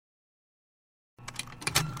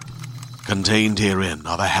Contained herein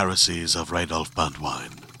are the heresies of Radolf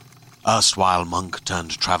Burntwine, erstwhile monk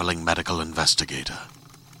turned traveling medical investigator.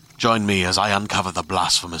 Join me as I uncover the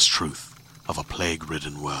blasphemous truth of a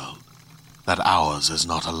plague-ridden world, that ours is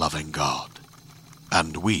not a loving God,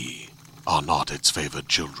 and we are not its favored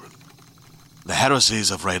children. The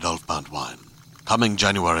heresies of Radolf Burntwine, coming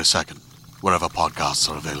January 2nd, wherever podcasts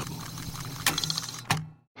are available.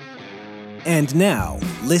 And now,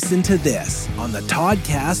 listen to this on the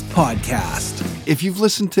Toddcast podcast. If you've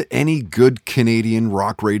listened to any good Canadian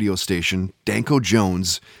rock radio station, Danko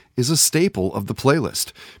Jones is a staple of the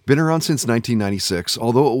playlist. Been around since 1996,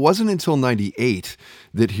 although it wasn't until 98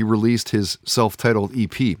 that he released his self-titled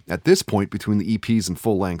EP. At this point, between the EPs and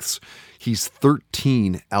full lengths, he's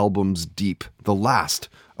 13 albums deep. The last,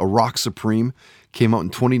 A Rock Supreme, came out in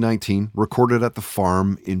 2019, recorded at the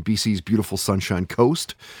farm in BC's beautiful Sunshine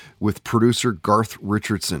Coast with producer Garth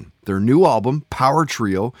Richardson. Their new album, Power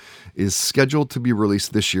Trio, is scheduled to be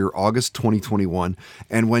released this year, August 2021.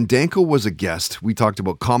 And when Danko was a guest, we talked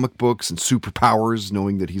about comic books and superpowers,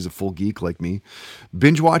 knowing that he's a full geek like me.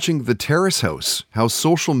 Binge watching The Terrace House, how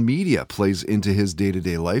social media plays into his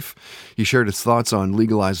day-to-day life. He shared his thoughts on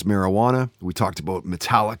legalized marijuana. We talked about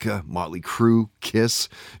Metallica, Motley Crue, Kiss,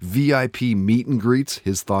 VIP meet and greets,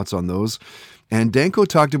 his thoughts on those. And Danko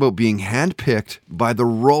talked about being handpicked by the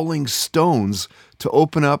Rolling Stones to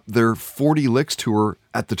open up their 40 Licks tour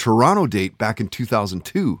at the Toronto date back in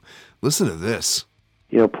 2002. Listen to this.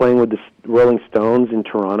 You know, playing with the Rolling Stones in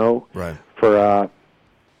Toronto for a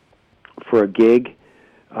gig,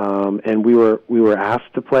 and we were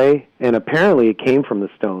asked to play, and apparently it came from the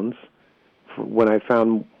Stones. When I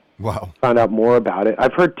found out more about it,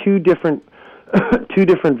 I've heard two different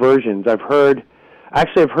versions. I've heard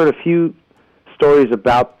a few stories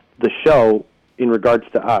about the show in regards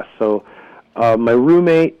to us. So my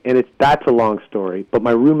roommate, and that's a long story, but my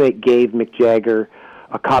roommate gave Mick Jagger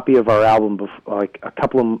a copy of our album like a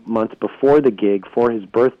couple of months before the gig for his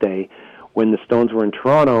birthday when the Stones were in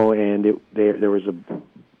Toronto, and there was a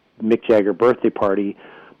Mick Jagger birthday party.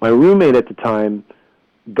 My roommate at the time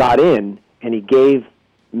got in, and he gave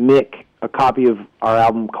Mick a copy of our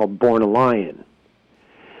album called Born a Lion.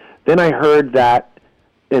 Then I heard that,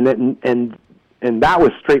 and that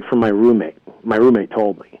was straight from my roommate. My roommate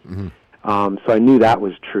told me. Mm-hmm. So I knew that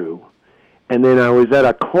was true. And then I was at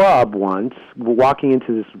a club once, walking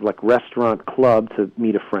into this like restaurant club to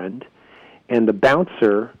meet a friend, and the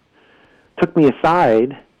bouncer took me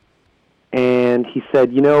aside, and he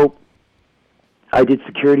said, "You know, I did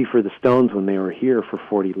security for the Stones when they were here for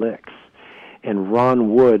 40 Licks, and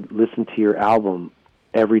Ron Wood listened to your album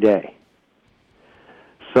every day."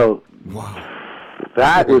 So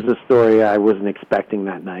that was a story I wasn't expecting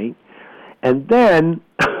that night. And then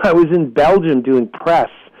I was in Belgium doing press.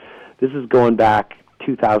 This is going back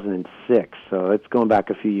 2006, so it's going back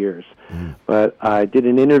a few years. Mm. But I did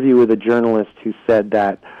an interview with a journalist who said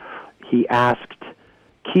that he asked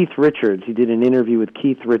Keith Richards, he did an interview with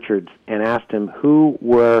Keith Richards and asked him who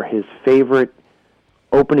were his favorite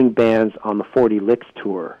opening bands on the 40 Licks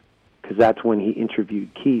tour, because that's when he interviewed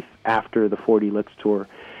Keith after the 40 Licks tour.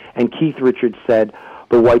 And Keith Richards said,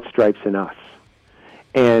 the White Stripes and Us.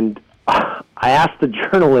 And I asked the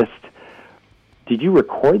journalist, did you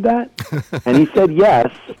record that? And he said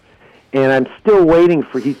yes. And I'm still waiting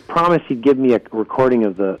he promised he'd give me a recording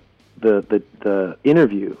of the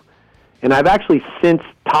interview. And I've actually since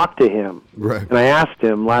talked to him. Right. And I asked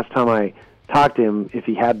him last time I talked to him if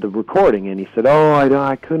he had the recording. And he said,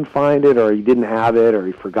 I couldn't find it, or he didn't have it, or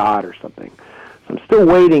he forgot or something. I'm still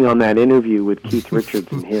waiting on that interview with Keith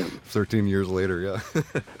Richards and him. 13 years later, yeah.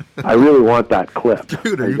 I really want that clip.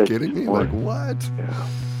 Dude, are you kidding me? Like, what? Yeah.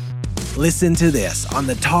 Listen to this on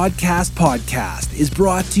the Toddcast podcast is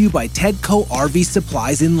brought to you by Tedco RV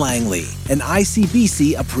Supplies in Langley, an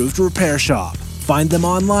ICBC approved repair shop. Find them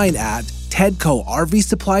online at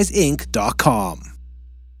tedcorvsuppliesinc.com.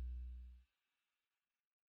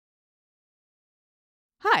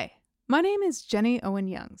 Hi. My name is Jenny Owen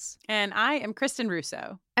Youngs. And I am Kristen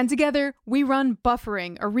Russo. And together, we run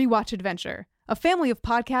Buffering, a Rewatch Adventure, a family of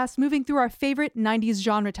podcasts moving through our favorite 90s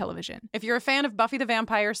genre television. If you're a fan of Buffy the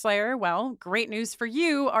Vampire Slayer, well, great news for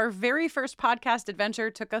you. Our very first podcast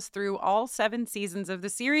adventure took us through all 7 seasons of the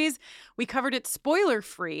series. We covered it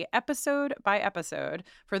spoiler-free, episode by episode.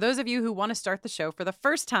 For those of you who want to start the show for the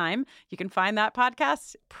first time, you can find that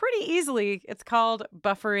podcast pretty easily. It's called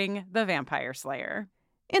Buffering the Vampire Slayer.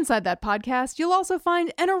 Inside that podcast, you'll also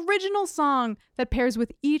find an original song that pairs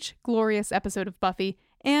with each glorious episode of Buffy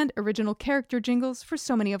and original character jingles for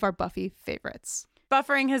so many of our Buffy favorites.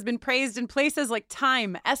 Buffering has been praised in places like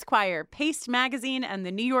Time, Esquire, Paste Magazine, and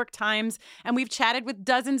the New York Times, and we've chatted with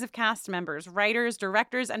dozens of cast members, writers,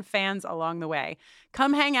 directors, and fans along the way.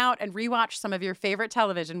 Come hang out and rewatch some of your favorite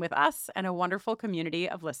television with us and a wonderful community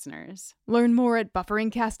of listeners. Learn more at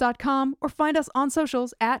bufferingcast.com or find us on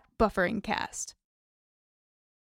socials at bufferingcast.